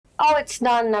Oh, it's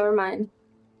done. Never mind.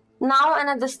 Now and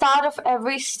at the start of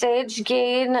every stage,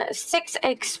 gain 6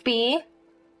 XP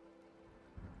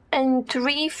and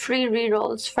 3 free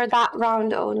rerolls for that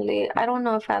round only. I don't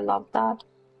know if I love that.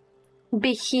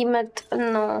 Behemoth,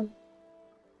 no.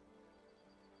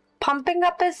 Pumping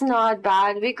up is not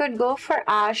bad. We could go for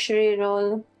Ashe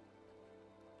reroll.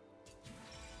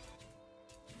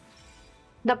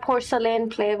 The Porcelain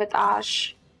play with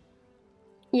Ashe.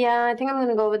 Yeah, I think I'm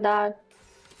gonna go with that.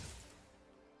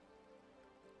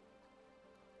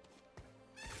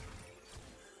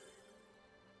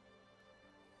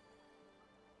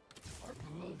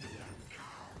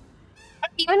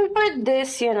 Even for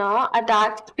this, you know,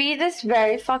 attack speed is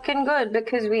very fucking good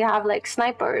because we have like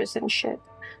snipers and shit.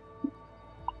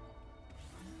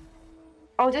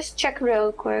 I'll just check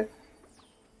real quick.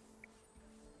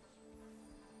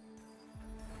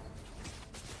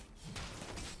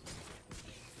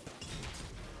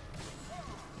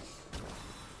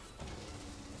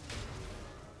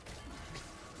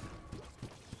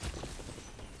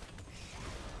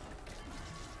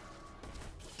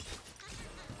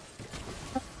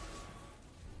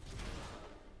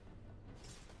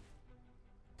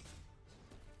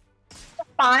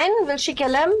 Fine, will she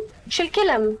kill him? She'll kill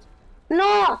him.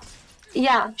 No!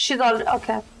 Yeah, she's all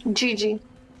okay. GG.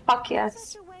 Fuck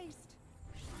yes.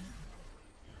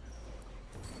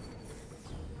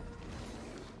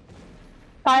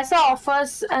 Paisa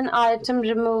offers an item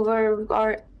remover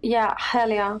or yeah, hell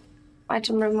yeah.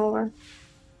 Item remover.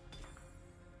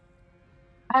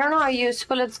 I don't know how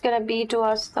useful it's gonna be to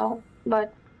us though,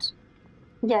 but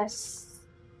yes.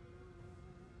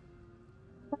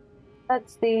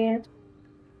 Let's see.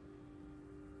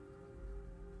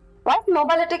 Why is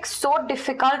Mobilytics so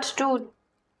difficult to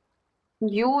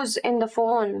use in the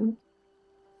phone?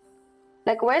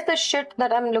 Like, where's the shit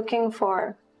that I'm looking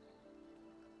for?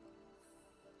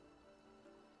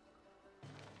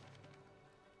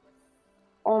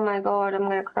 Oh my god, I'm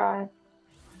gonna cry.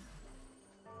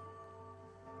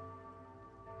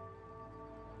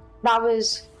 That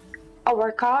was a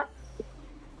workout.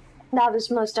 That was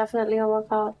most definitely a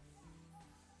workout.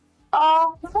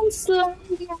 Oh, I slammed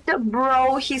it.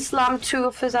 Bro, he slammed 2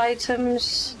 of his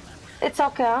items. It's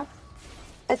okay.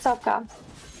 It's okay.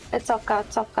 It's okay.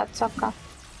 It's okay. It's okay.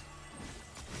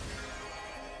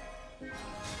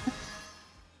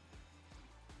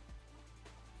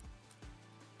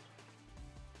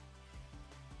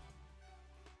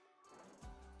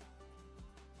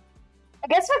 I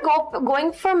guess we're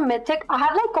going for Mythic. I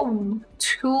have like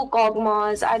 2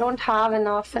 Gogmas. I don't have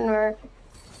enough and we're...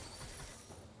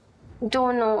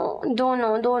 Don't know.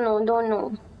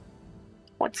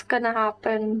 What's gonna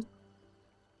happen?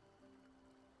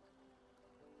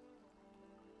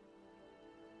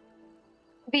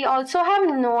 We also have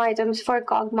no items for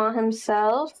Kog'Maw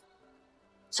himself,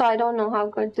 so I don't know how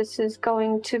good this is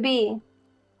going to be.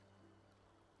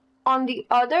 On the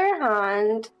other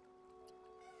hand,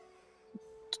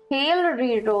 Kale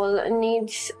reroll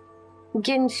needs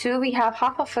Ginsu. We have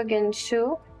half of a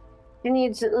Ginsu. It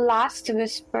needs Last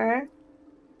Whisper,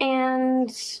 and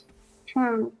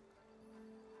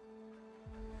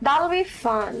that'll be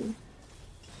fun.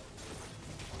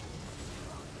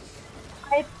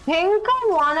 I think I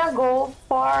wanna go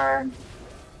for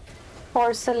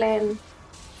Porcelain.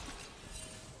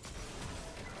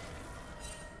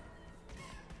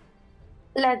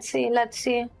 Let's see.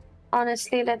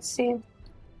 Honestly, let's see.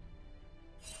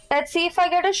 Let's see if I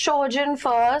get a Shojin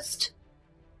first.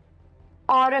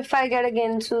 Or if I get a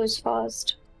Ginsu's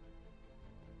first.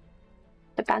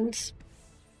 Depends.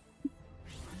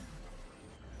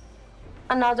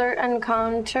 Another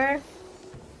encounter.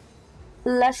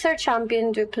 Lesser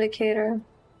champion duplicator.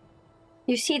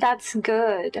 You see, that's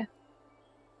good.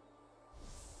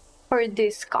 For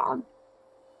this comp.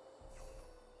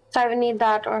 So I would need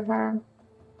that or her.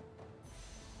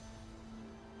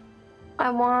 I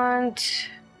want...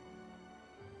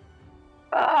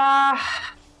 I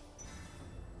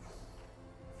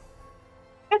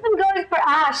guess I'm going for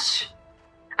Ashe.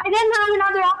 I didn't have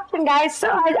another option, guys, so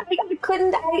I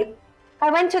couldn't. I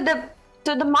went to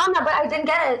the mana, but I didn't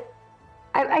get it.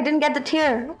 I didn't get the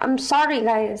tier. I'm sorry,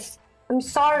 guys. I'm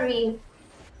sorry.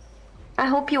 I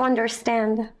hope you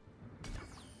understand.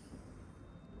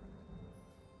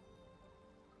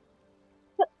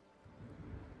 I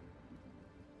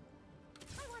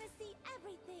want to see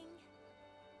everything.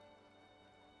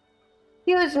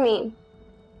 Excuse me.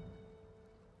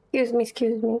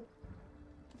 Excuse me.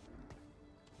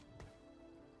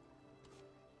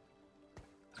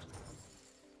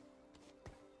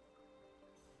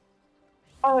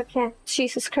 Oh, okay.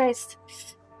 Jesus Christ.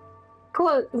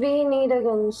 Cool. We need a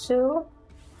Ginsu.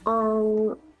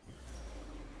 Who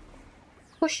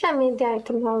should I make the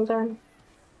item holder?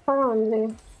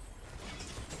 Probably.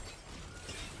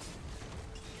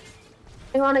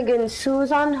 I want to get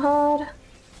Sue's on hold.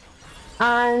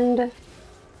 And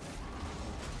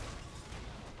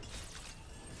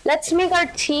let's make our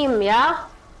team, yeah?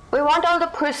 We want all the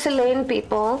porcelain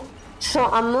people. So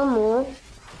Amumu.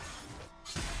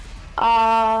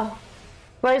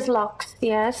 Where's Lux?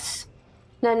 Yes.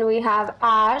 Then we have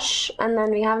Ashe, and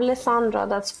then we have Lissandra.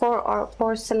 That's for our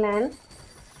porcelain.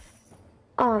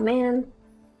 Oh man.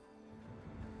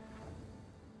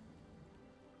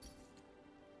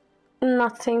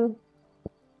 Nothing.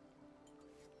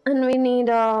 And we need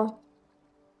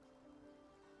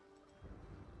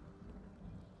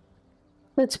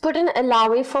let's put in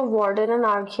Alawi for Warden and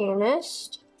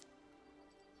Arcanist.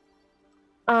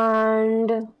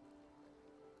 And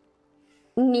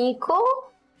Nico?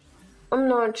 I'm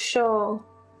not sure.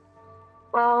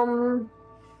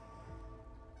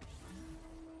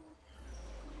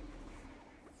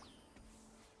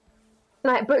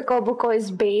 Nightbreak Kobuko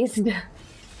is based.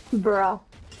 Bruh.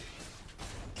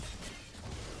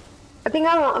 I think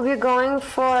we're going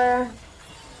for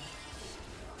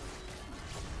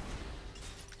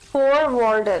 4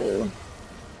 Warden.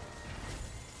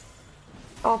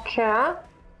 Okay.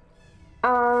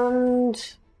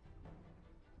 And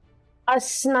a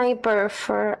sniper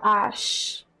for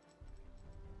Ashe.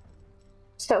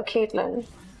 So Caitlyn.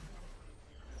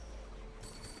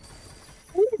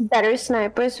 Better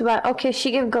snipers, but okay,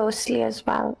 she gave Ghostly as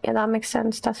well. Yeah, that makes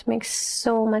sense. That makes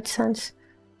so much sense.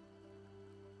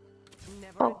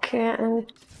 Okay,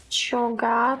 and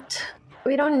Cho'Gath.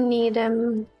 We don't need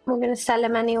him. We're gonna sell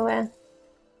him anyway.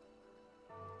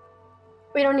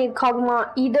 We don't need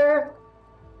Kog'Maw either.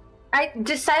 I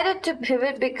decided to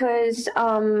pivot because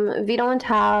we don't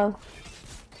have...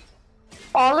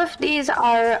 All of these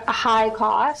are high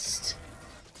cost.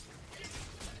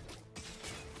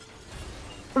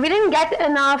 We didn't get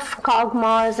enough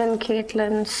Kog'Maws and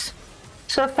Caitlyn's,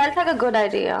 so it felt like a good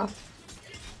idea.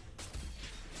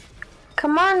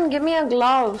 Come on, give me a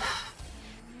glove.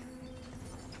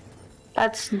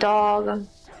 That's dog.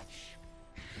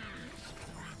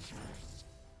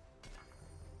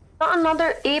 Not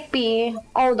another AP.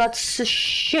 Oh, that's a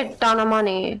shit ton of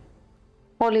money.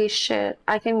 Holy shit,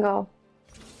 I can go.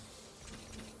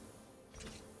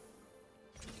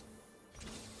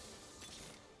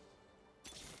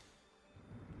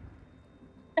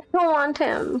 I don't want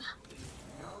him.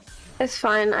 It's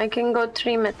fine, I can go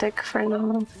 3 mythic for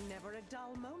now. Never a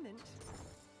dull moment.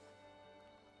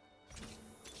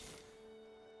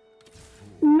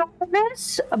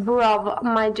 Novice? Bruv,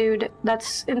 my dude,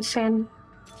 that's insane.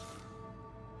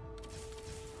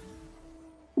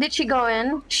 Did she go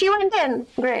in? She went in.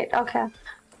 Great, okay.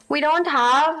 We don't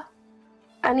have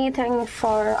anything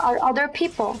for our other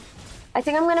people. I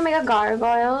think I'm gonna make a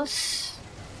gargoyles.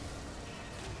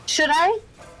 Should I?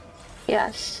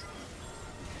 Yes.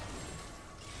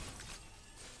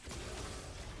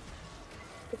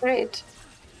 Great.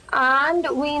 And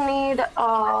we need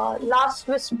Last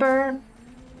Whisper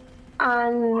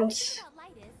and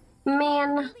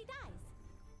man.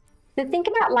 The thing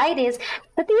about light is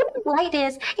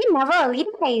it never really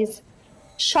dies.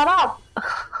 Shut up.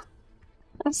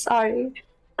 I'm sorry.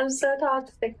 I'm so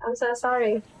toxic. I'm so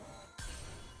sorry.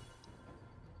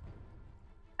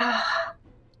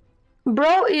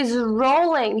 Bro is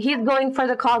rolling. He's going for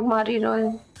the Kog'Maw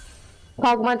reroll.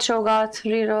 Kog'Maw Cho'Gath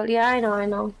reroll. Yeah, I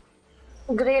know.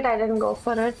 Great, I didn't go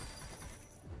for it.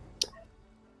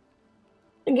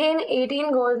 Gain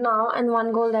 18 gold now and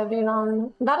 1 gold every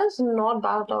round. That is not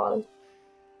bad at all.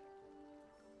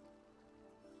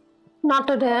 Not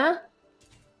today.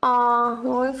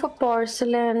 Going for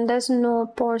porcelain. There's no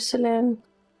porcelain.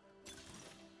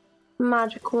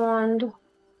 Magic wand.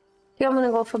 I think I'm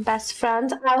gonna go for best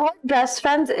friends. I hope best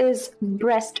friends is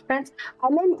breast friends. I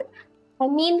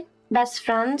mean best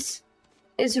friends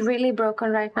is really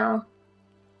broken right now.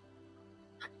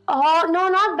 Oh no,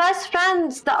 not best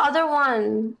friends, the other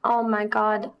one. Oh my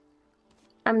god,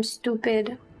 I'm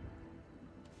stupid.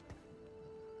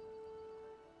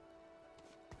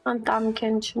 I'm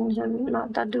Kenshin him,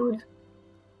 not that dude.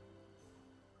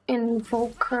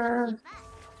 Invoker.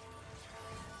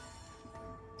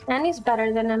 And he's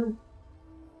better than him.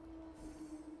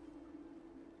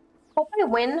 Hope I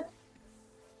win.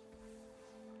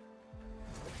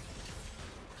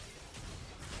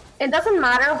 It doesn't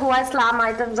matter who I slam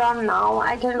items on now.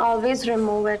 I can always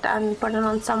remove it and put it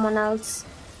on someone else.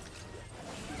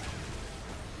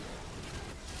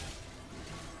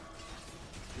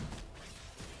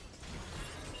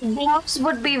 Gloves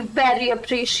would be very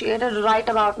appreciated right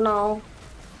about now.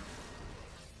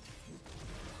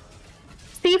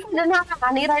 Steve didn't have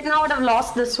money right now, I would have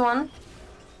lost this one.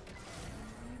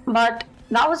 But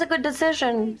that was a good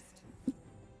decision.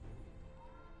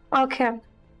 Okay.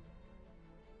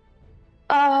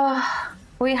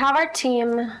 We have our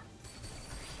team.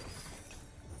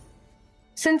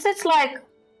 Since it's like,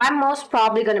 I'm most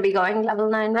probably gonna be going level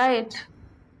 9, right?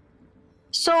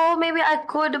 So maybe I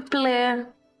could play,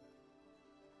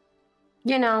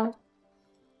 you know,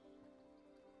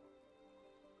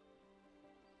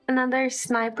 another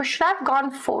sniper. Should I have gone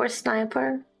for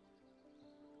sniper?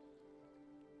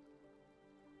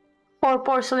 For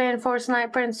porcelain, for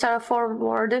sniper instead of for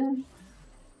warden?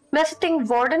 But I think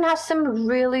warden has some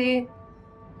really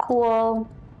cool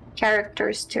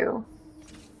characters too.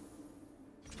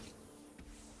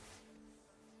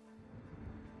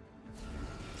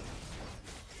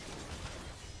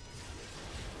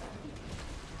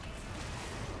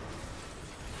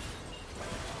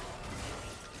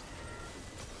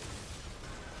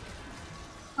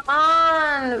 Come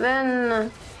on,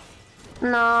 win.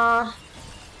 Nah.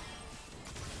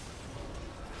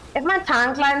 If my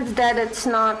tank line's dead, it's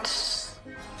not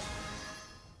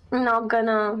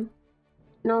gonna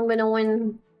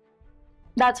win.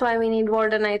 That's why we need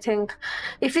warden, I think.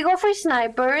 If we go for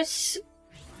snipers,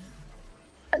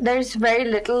 there's very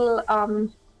little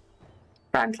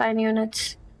frontline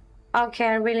units. Okay,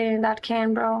 I really need that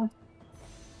can, bro.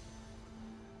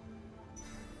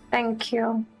 Thank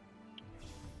you.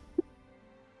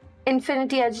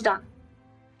 Infinity Edge done.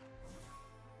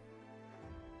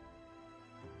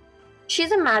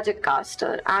 She's a magic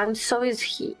caster, and so is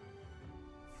he.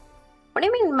 What do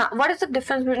you mean? What is the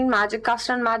difference between magic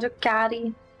caster and magic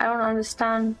carry? I don't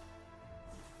understand.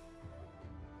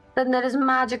 Then there is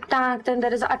magic tank, then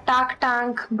there is attack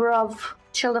tank. Bruv,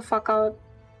 chill the fuck out.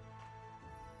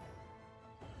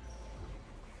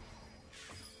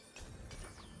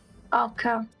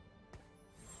 Okay.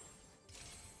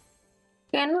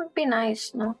 Can would be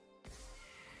nice, no?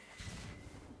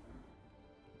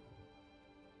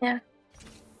 Yeah.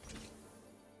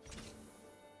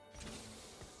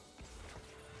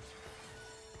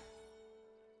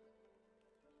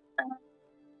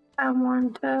 I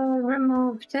want to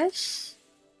remove this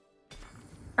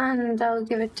and I'll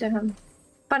give it to him.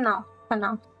 For now, for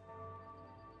now.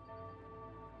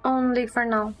 Only for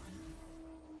now.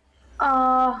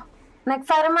 Next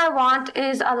item I want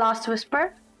is a Last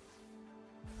Whisper.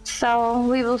 So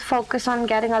we will focus on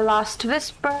getting a Last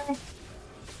Whisper.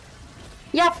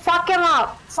 Yeah, fuck him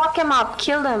up. Fuck him up.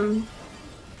 Kill him.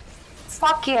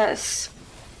 Fuck yes.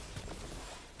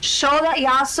 Show that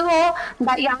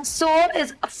Yasuo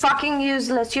is fucking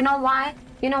useless. You know why?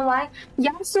 You know why?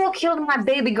 Yasuo killed my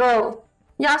baby girl.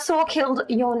 Yasuo killed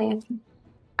Yone.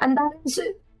 And that is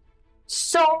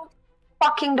so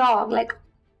fucking dog. Like,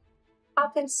 how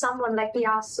can someone like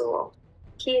Yasuo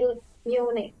kill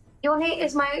Yone? Yone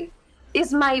is my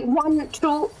one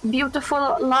true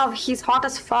beautiful love. He's hot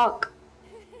as fuck.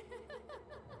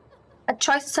 A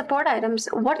choice support items.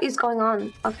 What is going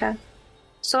on? Okay.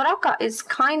 Soraka is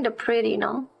kind of pretty,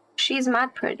 no? She's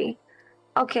mad pretty.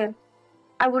 Okay.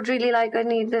 I would really like a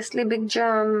needlessly big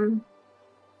gem.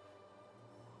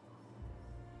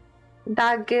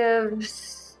 That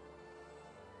gives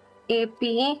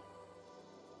AP.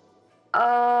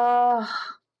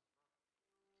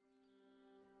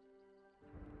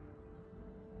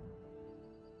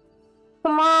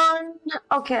 Come on.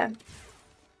 Okay.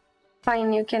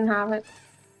 Fine, you can have it.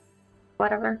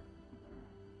 Whatever.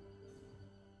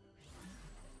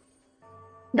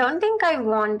 Don't think I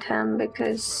want him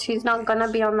because he's not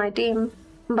gonna be on my team.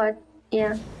 But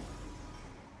yeah.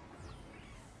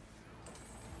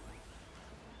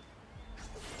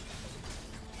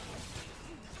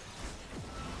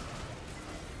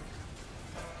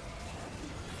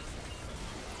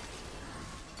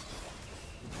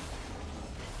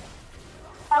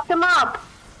 Fuck him up!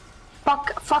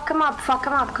 Fuck him up, fuck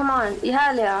him up, come on.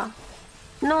 Irelia.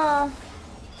 No.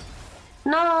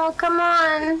 No, come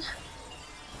on.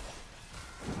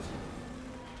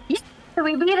 Yeah,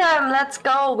 we beat him, let's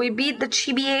go. We beat the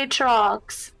Chibi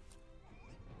Aatrox.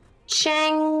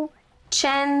 Chen's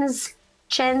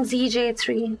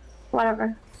EJ3.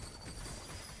 Whatever.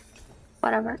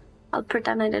 Whatever. I'll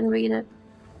pretend I didn't read it.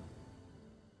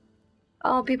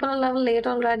 Oh, people are level 8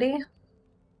 already?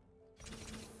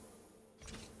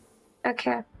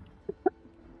 Okay.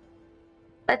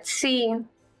 Let's see.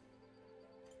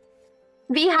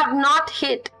 We have not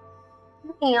hit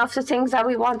any of the things that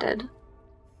we wanted.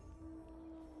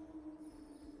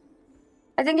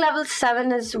 I think level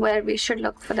 7 is where we should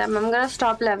look for them. I'm gonna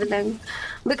stop leveling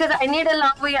because I need a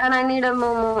Lavi and I need a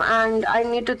Momo and I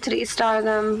need to 3-star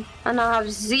them and I have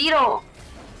 0.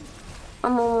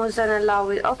 I'm almost an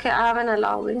Alawi. Okay, I have an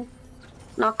Alawi.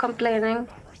 Not complaining.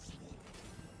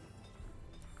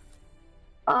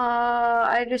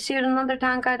 I received another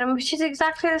tank item, which is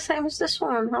exactly the same as this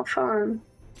one. How fun.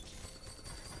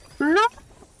 No!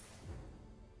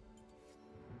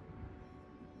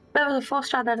 That was a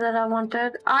 4-star that I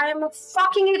wanted. I am a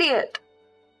fucking idiot!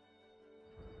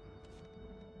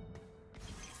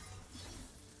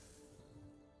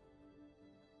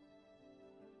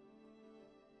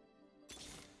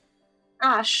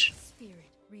 Ashe.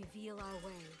 Spirit, reveal our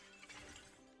way.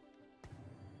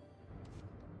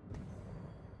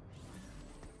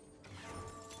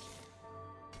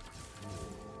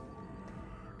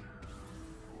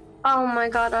 Oh my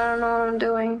god, I don't know what I'm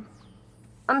doing.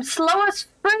 I'm slow as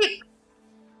freak!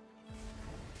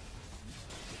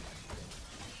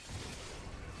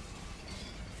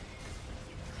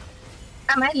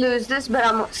 I might lose this, but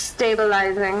I'm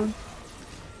stabilizing.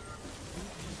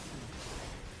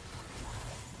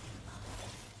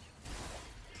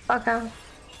 Okay.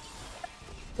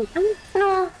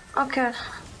 No, okay.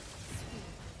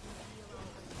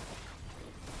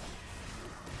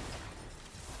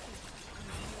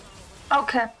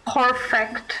 Okay,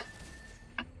 perfect.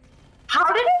 How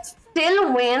did it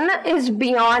still win is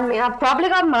beyond me. I've probably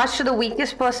got matched to the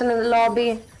weakest person in the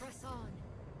lobby.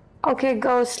 Okay,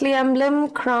 Ghostly Emblem,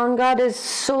 Crown Guard is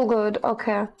so good.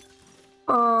 Okay.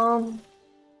 I'm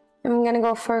gonna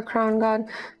go for Crown Guard.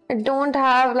 I don't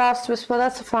have Last Whisper,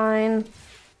 that's fine.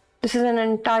 This is an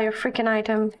entire freaking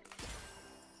item.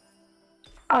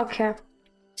 Okay.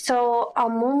 So,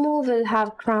 Mumu will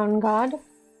have Crown Guard.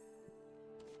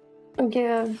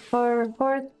 Give her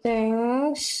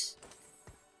things.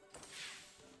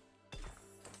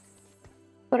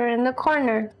 Put her in the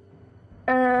corner.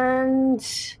 And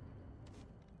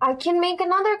I can make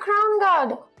another Crown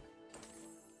Guard.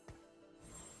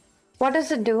 What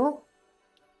does it do?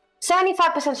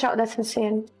 75% shot, that's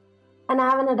insane. And I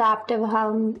have an adaptive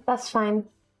helm, that's fine.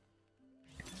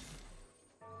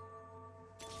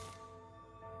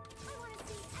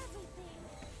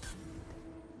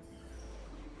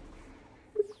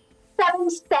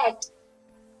 Set.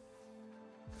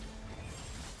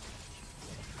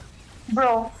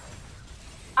 Bro,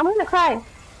 I'm gonna cry.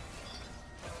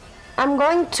 I'm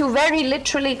going to very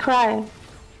literally cry.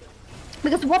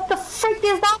 Because what the frick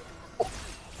is that?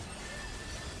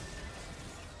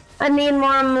 I need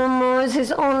more Mumus,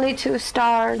 he's only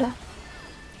 2-starred.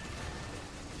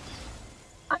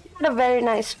 I'm at a very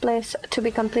nice place, to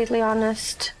be completely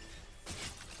honest.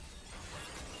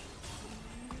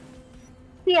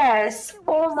 Yes,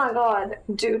 oh my god,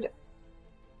 dude.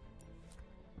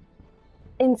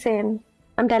 Insane.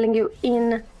 I'm telling you,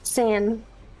 insane.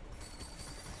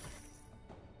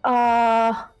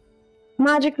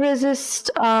 Magic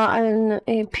resist, and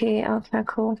AP, okay,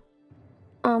 cool.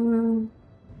 I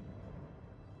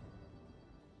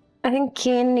think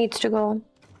Kane needs to go.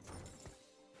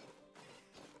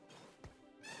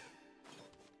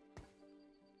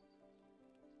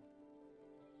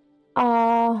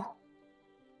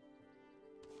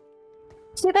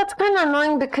 See, that's kind of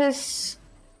annoying because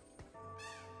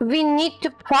we need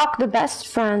to proc the best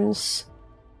friends.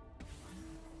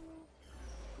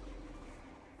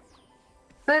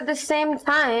 But at the same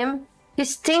time,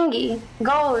 his stingy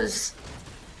goes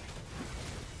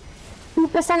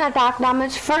 2% attack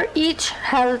damage for each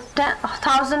health,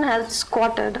 1000 health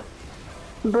squatted.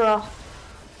 Bro.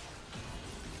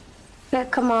 Okay,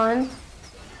 come on.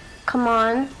 Come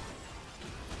on.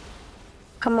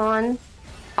 Come on.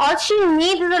 All she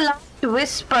needs is a last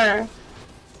whisper.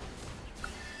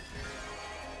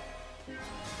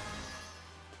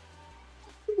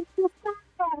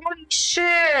 Holy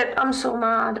shit! I'm so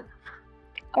mad.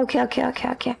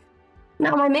 Okay.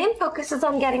 Now my main focus is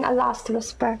on getting a last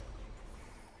whisper.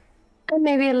 And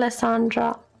maybe a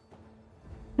Lissandra.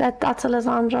 That's a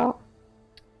Lissandra.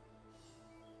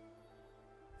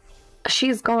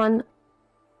 She's gone.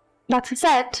 That's a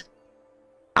set.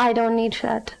 I don't need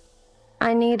that.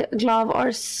 I need glove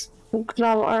or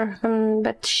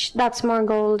but that's more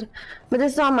gold. But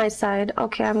this is on my side.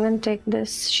 Okay, I'm gonna take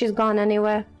this. She's gone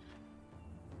anyway.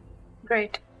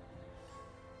 Great.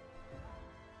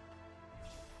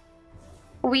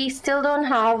 We still don't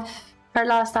have her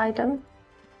last item.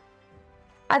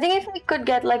 I think if we could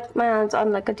get like my hands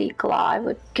on like a declaw, I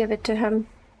would give it to him.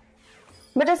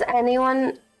 But does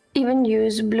anyone even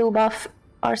use blue buff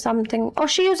or something? Oh,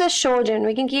 she uses Shojin.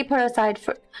 We can keep her aside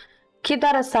for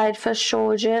that aside for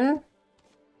Shojin.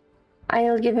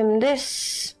 I'll give him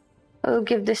this. I'll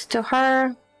give this to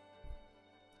her.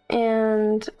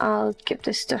 And I'll give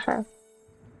this to her.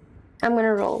 I'm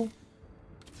gonna roll.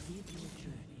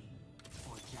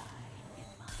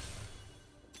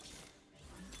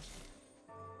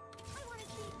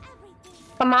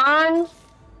 Come on.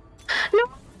 No.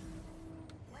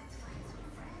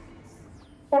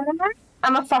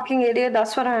 I'm a fucking idiot.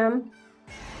 That's what I am.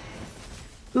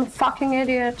 I'm a fucking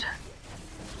idiot.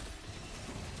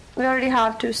 We already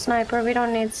have 2 sniper. We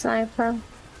don't need sniper.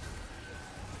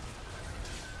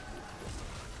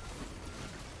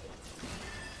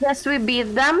 Yes, we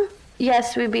beat them.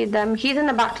 Yes, we beat them. He's in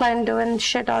the backline doing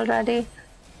shit already.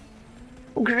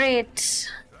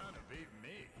 Great.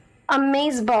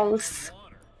 Amazeballs.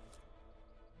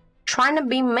 Trying to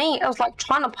be me. I was like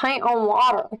trying to paint on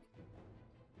water.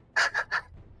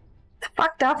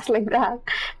 Fuck talks like that.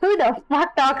 Who the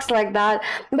fuck talks like that?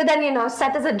 But then, you know,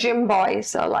 Sett is a gym boy,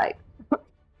 so like,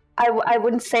 I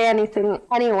wouldn't say anything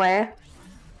anyway.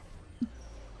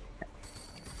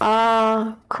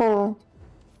 Ah, cool.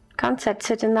 Can't Sett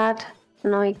sit in that?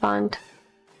 No, he can't.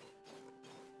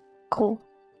 Cool.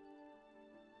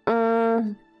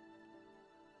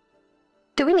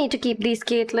 Do we need to keep these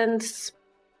Caitlins?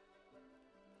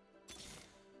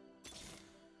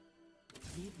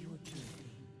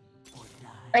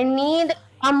 I need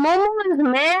a moment,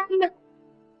 man.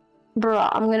 Bruh,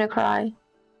 I'm gonna cry.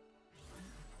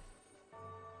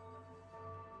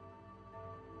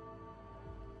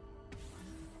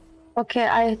 Okay,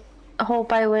 I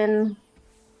hope I win.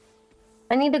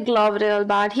 I need a glove real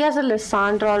bad. He has a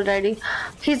Lissandra already.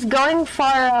 He's going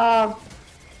for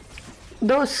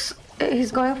those.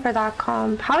 He's going for that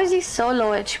comp. How is he so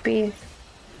low HP?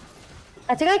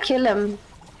 I think I kill him.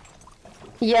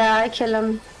 Yeah, I kill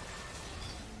him.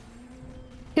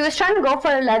 He was trying to go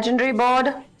for a legendary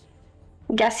board.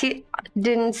 Guess he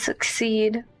didn't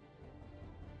succeed.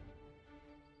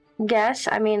 Guess?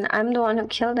 I mean, I'm the one who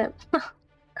killed him.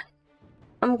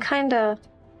 I'm kinda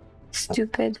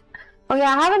stupid. Oh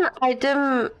yeah, I have an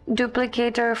item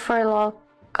duplicator for like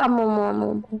a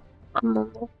mumbo.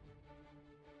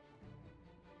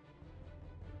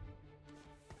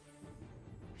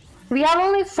 We have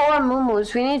only 4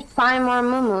 mumus. We need 5 more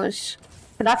mumus.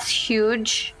 That's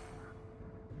huge.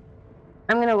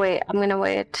 I'm gonna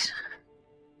wait.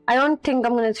 I don't think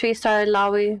I'm gonna 3-star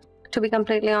Lawi, to be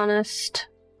completely honest.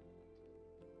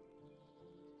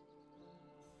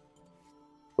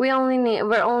 We're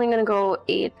only gonna go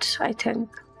 8, I think.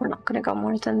 We're not gonna go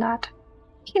more than that.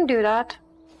 You can do that.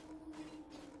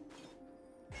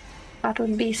 That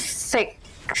would be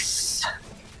 6.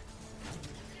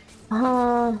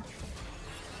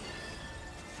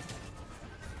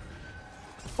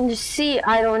 You see,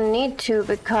 I don't need to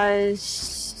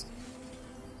because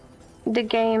the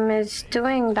game is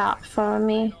doing that for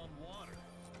me.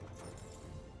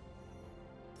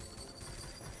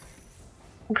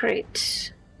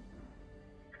 Great.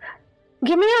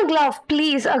 Give me a glove,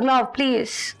 please. A glove,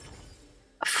 please.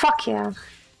 Fuck yeah.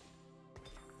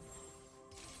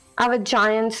 I have a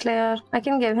giant slayer. I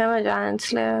can give him a giant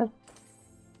slayer.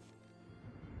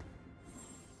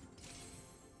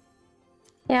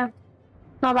 Yeah.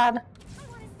 Not bad.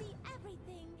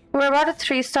 We're about a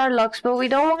 3-star Lux, but we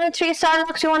don't want a 3-star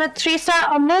Lux, we want a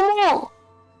 3-star Momo!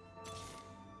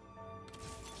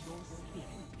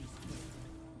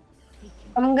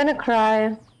 I'm gonna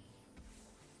cry.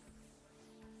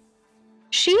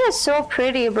 She is so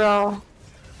pretty, bro.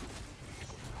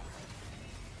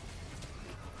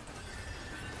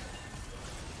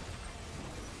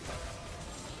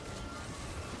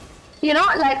 You know,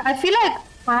 like, I feel like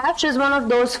Ashe is one of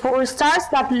those 4-stars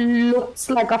that looks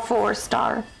like a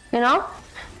 4-star, you know?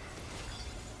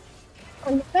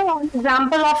 Another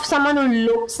example of someone who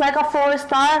looks like a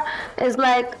 4-star is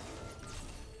like,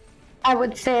 I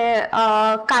would say,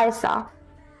 Kaisa.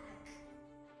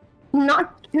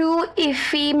 Not too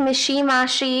iffy,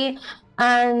 mishy-mashy,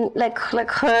 and like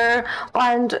her,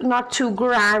 and not too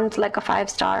grand like a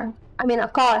 5-star. I mean, a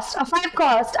 5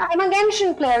 cost. I'm a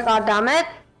Genshin player, goddammit.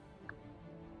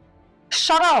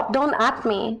 Shut up, don't at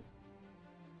me.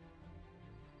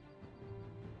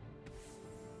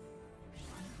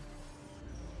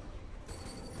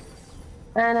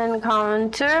 An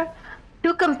encounter.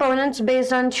 2 components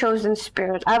based on chosen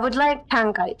spirit. I would like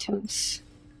tank items.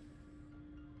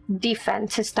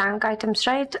 Defense is tank items,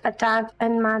 right? Attack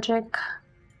and magic.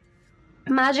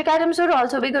 Magic items would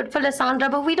also be good for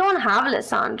Lissandra, but we don't have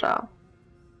Lissandra.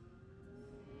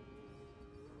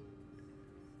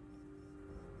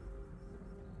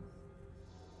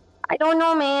 I don't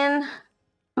know, man.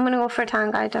 I'm gonna go for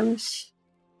tank items.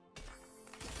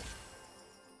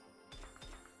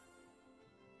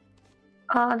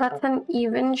 That's an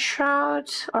even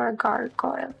shroud or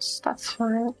gargoyles. That's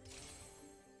fine.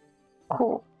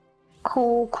 Cool.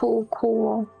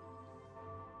 Cool.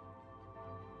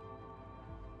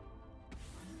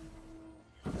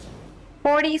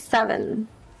 47.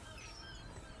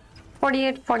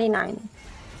 48, 49.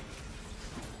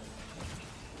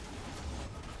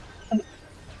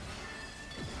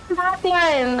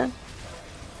 Backline!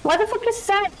 What the fuck is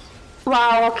Sett?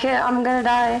 Wow, okay, I'm gonna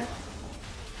die.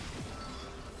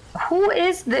 Who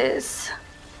is this?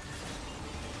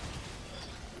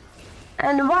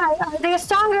 And why are they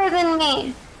stronger than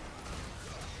me?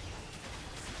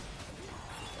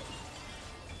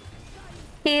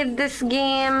 Hate this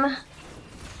game.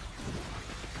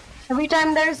 Every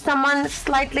time there's someone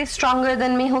slightly stronger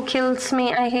than me who kills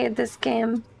me, I hate this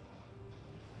game.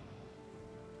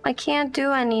 I can't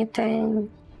do anything.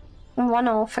 I'm one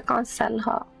off, I can't sell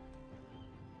her.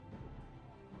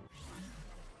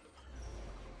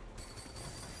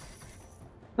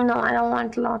 No, I don't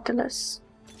want Nautilus.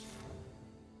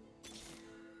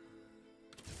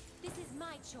 This is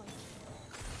my choice.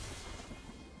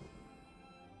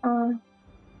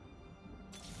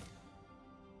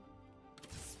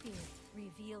 Spirit,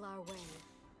 reveal our way.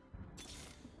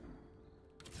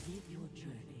 Live your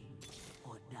journey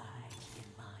or die in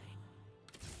mine.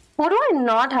 Who do I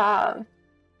not have?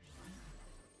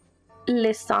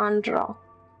 Lissandra.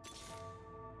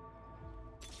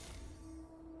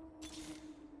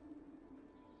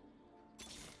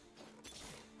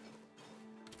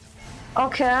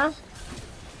 Okay.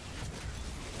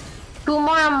 2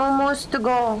 more momos to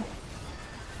go.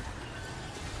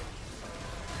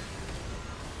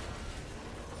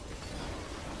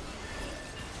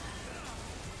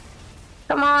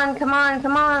 Come on, come on,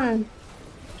 come on.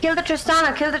 Kill the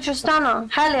Tristana, kill the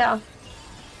Tristana. Hell yeah.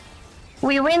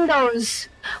 We win those.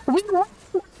 We won.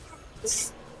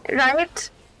 Right?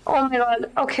 Oh my god.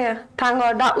 Okay, thank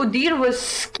god. That Udyr was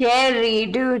scary,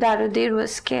 dude. That Udyr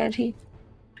was scary.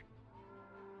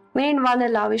 We need one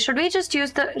Ilawi. Should we just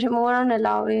use the remover on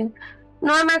Ilawi?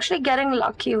 No, I'm actually getting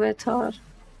lucky with her.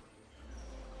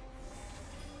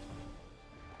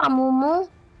 Amumu?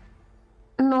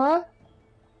 No.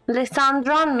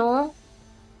 Lissandra? No.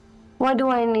 What do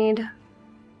I need?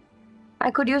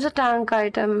 I could use a tank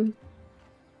item.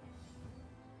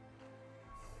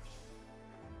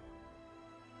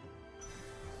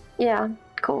 Yeah,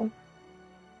 cool.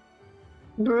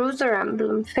 Bruiser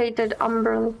emblem. Fated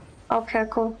Umbral. Okay,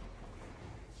 cool.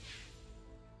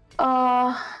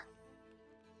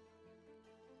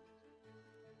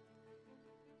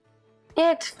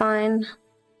 It's fine.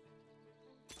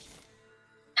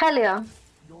 Hell yeah.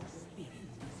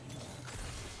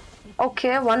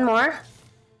 Okay, one more.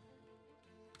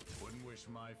 Wouldn't wish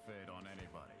my fate on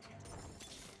anybody.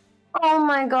 Oh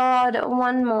my god,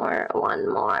 one more, one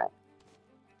more.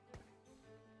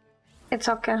 It's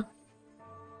okay.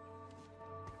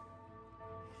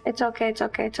 It's okay, it's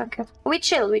okay, it's okay. We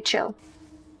chill, we chill.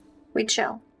 We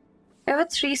chill. We have a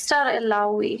 3-star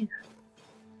Ilawi.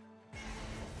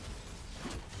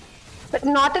 But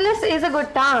Nautilus is a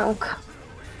good tank.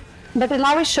 But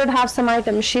Ilawi should have some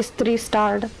items. She's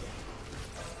 3-starred.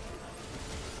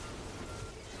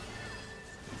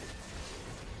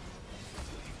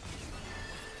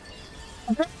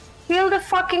 Kill the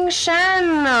fucking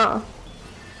Shen!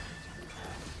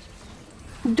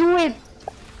 Do it!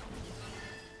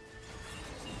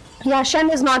 Yeah, Shen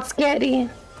is not scary.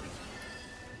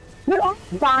 We're all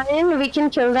fine. We can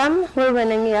kill them. We're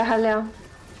winning. Yeah, hell yeah.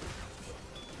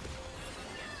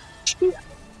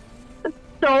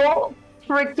 So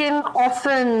freaking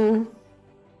often.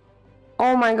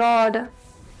 Oh my god.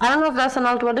 I don't know if that's an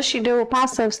ult. What does she do?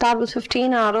 Passive. Stab with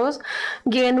 15 arrows.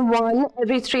 Gain 1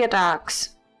 every 3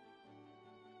 attacks.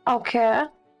 Okay.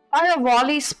 Fire a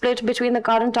volley split between the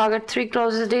current target 3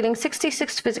 closes, dealing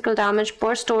 66 physical damage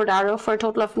per stored arrow for a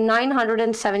total of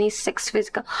 976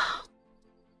 physical.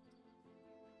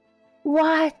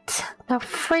 What the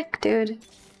frick, dude?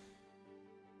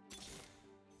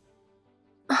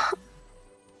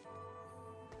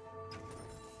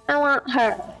 I want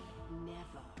her.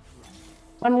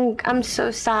 I'm so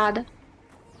sad.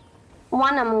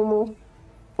 1 Amumu.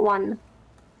 1.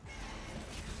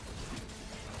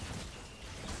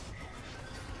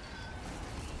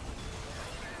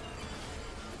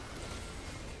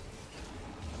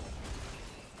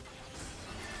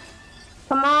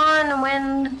 Come on,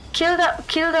 win. Kill the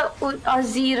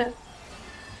Azir.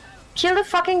 Kill the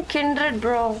fucking Kindred,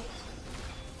 bro.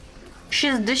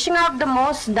 She's dishing out the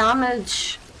most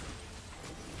damage.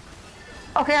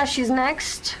 Okay, yeah, she's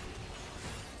next.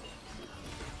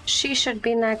 She should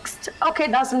be next. Okay,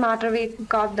 doesn't matter, we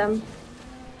got them.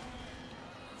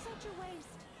 Such a waste.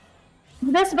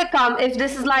 This become, if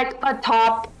this is like a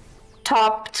top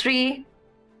 3.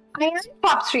 I am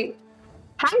top 3.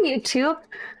 Hi, YouTube.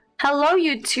 Hello,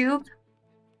 YouTube.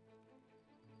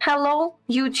 Hello,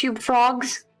 YouTube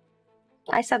frogs.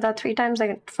 I said that 3 times,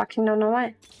 I fucking don't know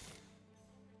why.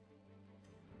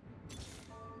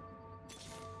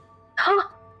 Huh?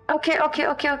 Okay.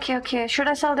 Should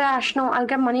I sell the Ashe? No, I'll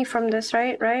get money from this,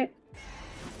 right? Right?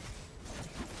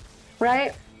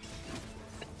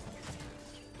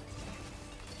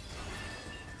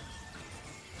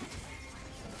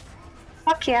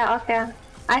 Okay.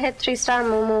 I hit 3-star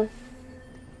Momo.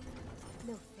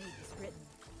 No fate is written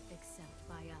except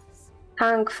by us.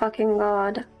 Thank fucking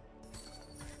God.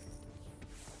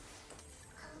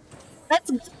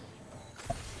 Let's go.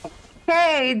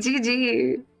 Okay,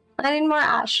 GG. I need more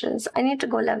ashes. I need to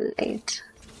go level 8.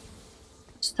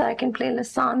 So that I can play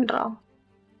Lissandra.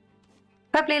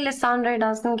 If I play Lissandra, it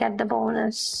doesn't get the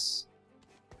bonus.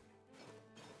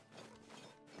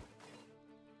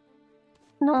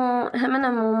 No, him and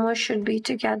Momo should be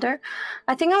together.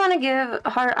 I think I want to give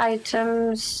her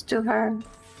items to her.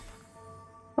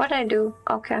 What'd I do?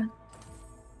 Okay.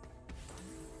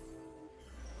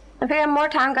 If I have more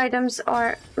tank items,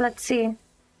 or let's see.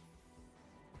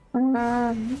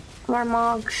 More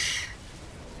mogs.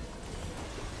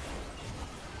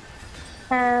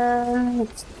 And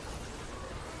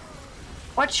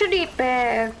what should he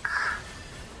pick?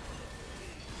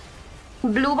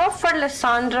 Blue buff for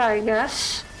Lissandra, I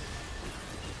guess.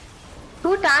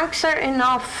 2 tanks are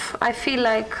enough, I feel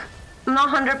like. I'm not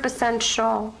 100%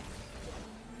 sure.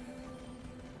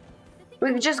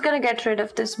 We're just gonna get rid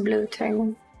of this blue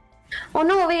thing. Oh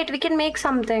no, wait, we can make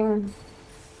something.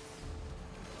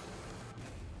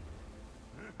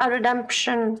 A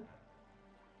redemption.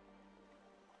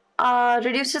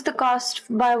 Reduces the cost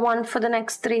by 1 for the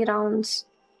next 3 rounds.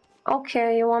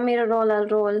 Okay, you want me to roll, I'll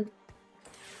roll.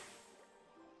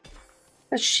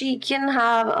 She can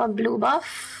have a blue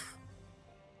buff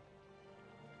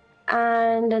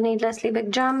and a needlessly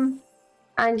big gem,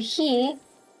 and he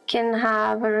can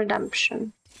have a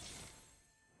redemption.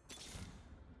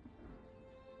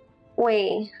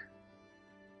 Wait,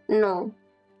 no.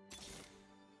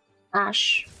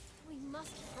 Ashe. We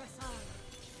must press on.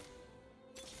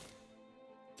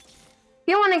 If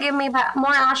you want to give me back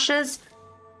more ashes,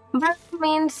 by all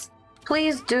means,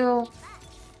 please do.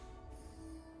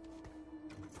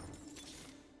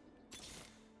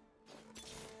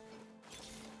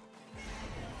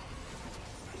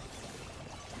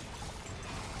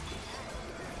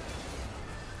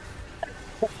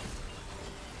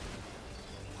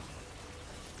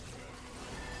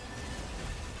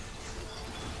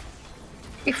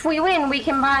 If we win, we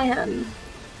can buy him.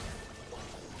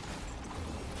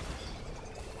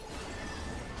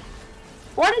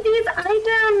 What are these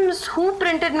items? Who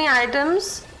printed me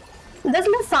items? Does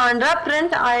Lissandra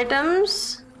print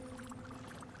items?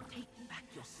 Take back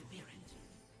your spirit.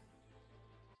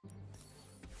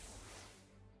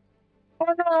 Oh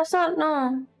no, that's not,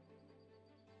 no.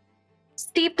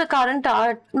 Steep the current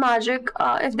art magic.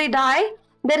 If they die,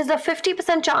 there is a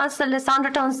 50% chance that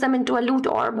Lissandra turns them into a loot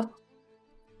orb.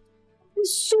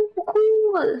 Super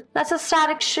cool. That's a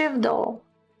static shiv though.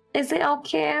 Is it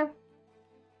okay?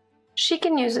 She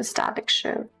can use a static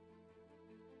shiv.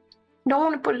 Don't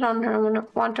want to put it on her. I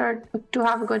want her to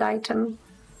have a good item.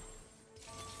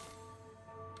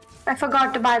 I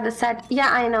forgot to buy the set. Yeah,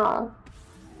 I know.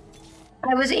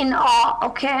 I was in awe,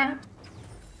 okay?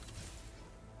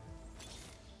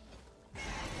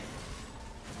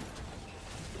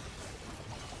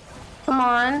 Come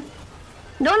on.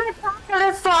 Don't attack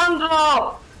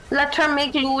Alessandro! Let her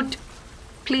make loot,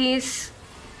 please.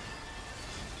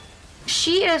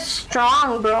 She is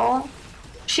strong, bro.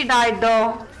 She died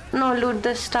though. No loot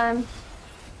this time.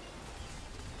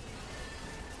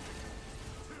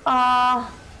 I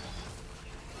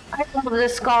love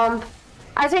this comp.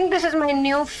 I think this is my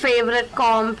new favorite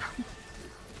comp.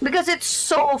 Because it's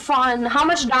so fun. How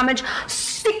much damage?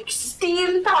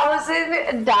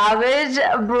 16,000 damage?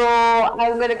 Bro,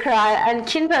 I'm gonna cry. And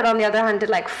Kindred on the other hand did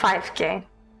like 5k.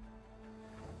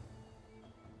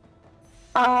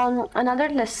 Another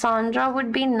Lissandra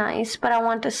would be nice, but I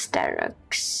want a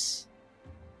Sterix.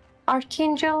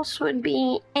 Archangels would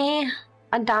be eh.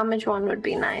 A damage one would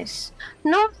be nice.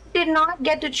 No, did not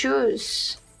get to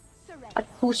choose. A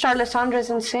 2-star Lissandra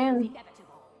is insane.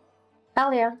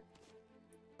 Hell yeah.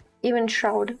 Even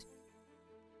Shroud.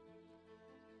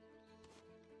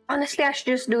 Honestly, I should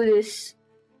just do this.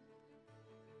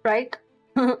 Right?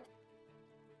 Should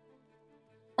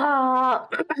I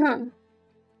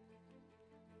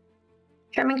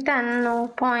make 10? No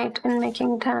point in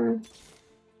making 10.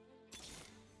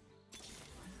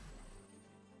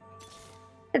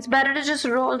 It's better to just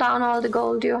roll down all the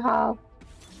gold you have.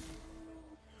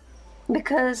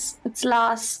 Because it's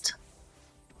last.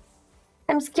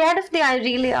 I'm scared of the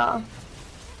Irelia.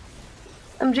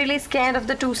 I'm really scared of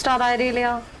the 2-star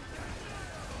Irelia.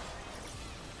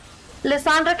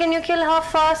 Lissandra, can you kill her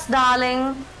first,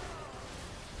 darling?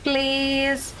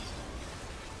 Please.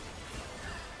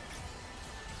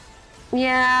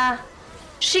 Yeah.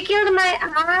 She killed my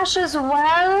Ashe as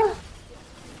well.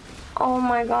 Oh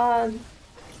my god.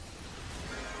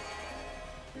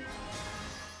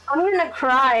 I'm gonna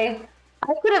cry.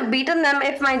 I could have beaten them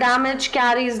if my damage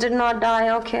carries did not die.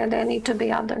 Okay, they need to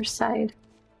be other side.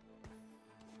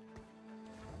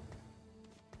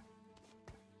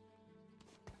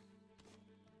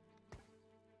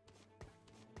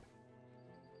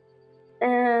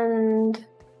 And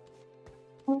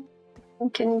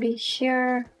it can be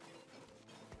here.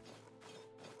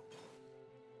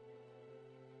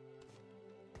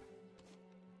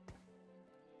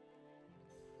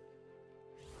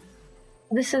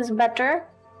 This is better.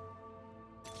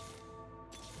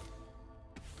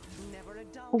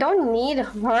 Don't need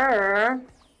her.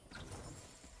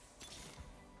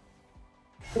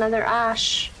 Another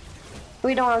Ashe.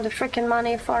 We don't have the freaking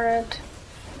money for it.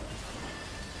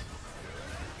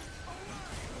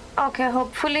 Okay,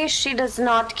 hopefully she does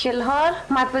not kill her.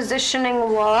 My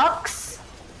positioning works.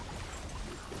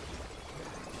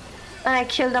 And I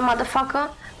killed the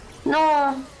motherfucker.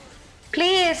 No.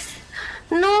 Please.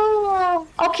 No.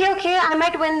 Okay, okay. I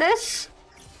might win this.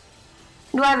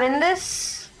 Do I win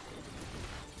this?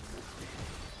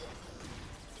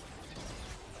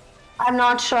 I'm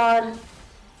not sure.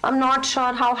 I'm not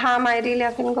sure how ham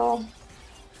Irelia can go.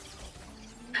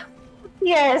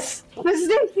 Yes.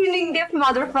 Positioning this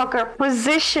motherfucker.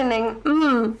 Positioning.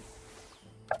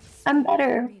 I'm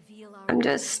better. I'm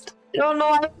just... I don't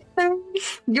know anything.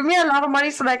 Give me a lot of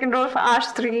money so that I can roll for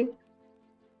Ashe 3.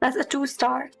 That's a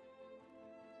 2-star.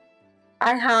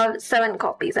 I have 7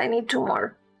 copies. I need 2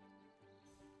 more.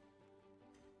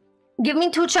 Give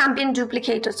me 2 champion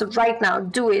duplicators right now.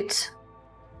 Do it.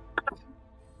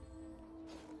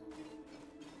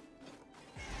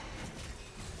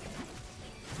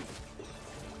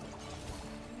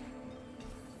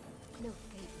 No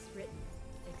fate is written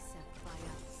except by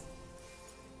us.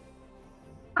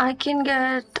 I can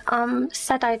get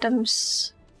set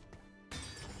items.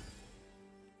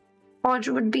 Forge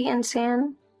would be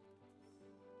insane.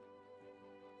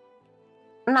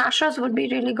 Nashor's would be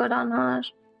really good on her.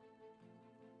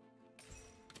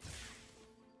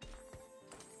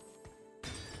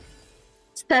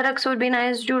 Sterix would be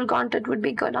nice. Jewel Gauntlet would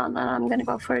be good on her. I'm gonna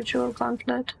go for a Jewel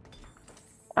Gauntlet.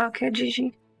 Okay,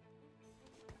 GG.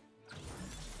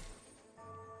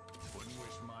 Wouldn't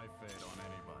wish my fate on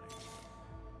anybody.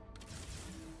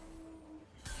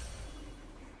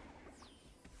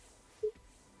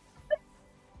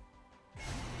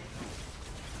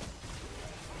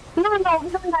 No, no, we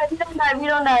don't die, we don't die, we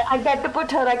don't die. I get to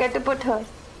put her, I get to put her.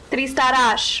 3-star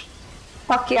Ashe.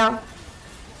 Fuck yeah.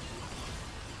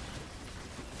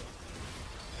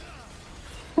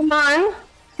 Come on.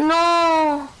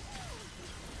 No.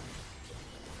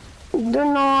 Do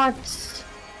not.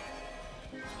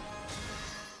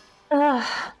 Ugh.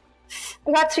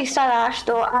 I got 3-star Ashe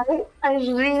though. I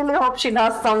really hope she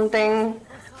does something.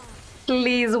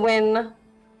 Please win.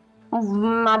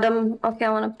 Madam. Okay, I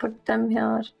want to put them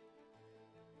here.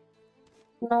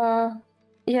 No.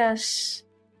 Yes.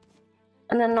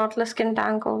 And then Nautilus can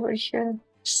tank over here.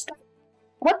 Stop.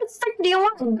 What the fuck do you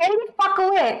want? Get the fuck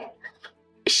away.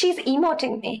 She's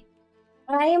emoting me.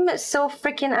 I'm so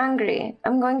freaking angry.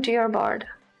 I'm going to your board.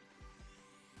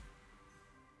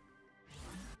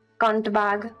 Cunt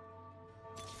bag.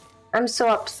 I'm so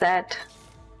upset.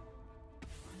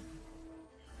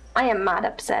 I am mad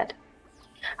upset.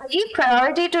 I give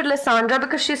priority to Lissandra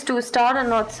because she's 2-star and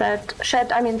not Sett.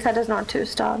 Sett is not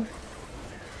 2-star.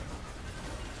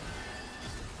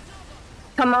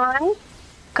 Come on.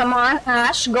 Come on,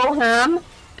 Ashe. Go ham.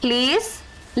 Please.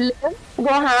 Live.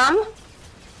 Go ham.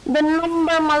 The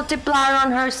number multiplier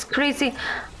on her is crazy.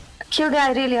 Kill the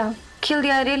Irelia. Kill the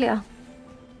Irelia.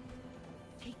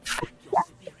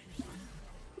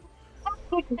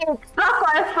 Suck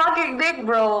my fucking dick,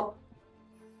 bro.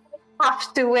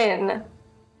 Have to win.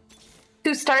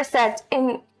 2-star Sett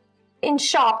in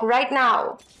shop right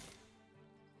now.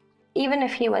 Even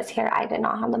if he was here, I did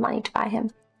not have the money to buy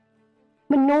him.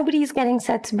 But nobody's getting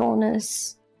Sett's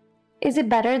bonus. Is it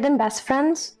better than best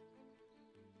friends?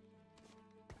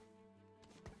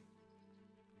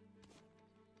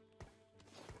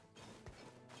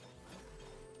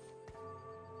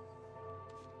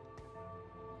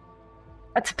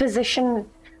 Let's position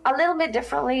a little bit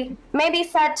differently. Maybe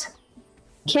Sett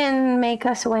can make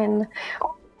us win.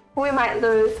 We might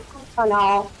lose. Oh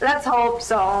no. Let's hope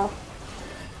so.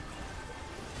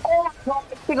 Oh my god,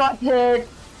 we got hit.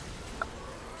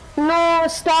 No,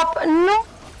 stop. No.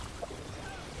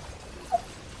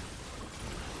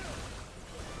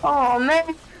 Oh,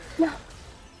 man.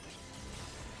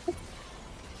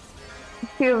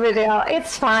 Cute video.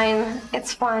 It's fine.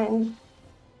 It's fine.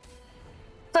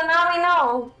 So now we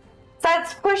know.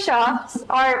 Set's push-ups,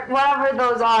 or whatever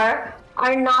those are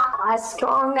not as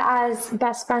strong as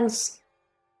best friends.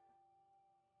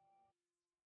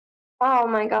 Oh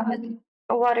my god.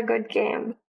 What a good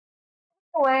game.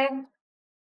 Anyway,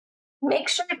 make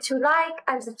sure to like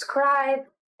and subscribe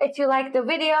if you like the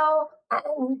video,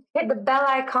 and hit the bell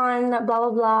icon, blah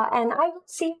blah blah, and I will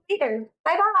see you later.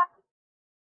 Bye bye.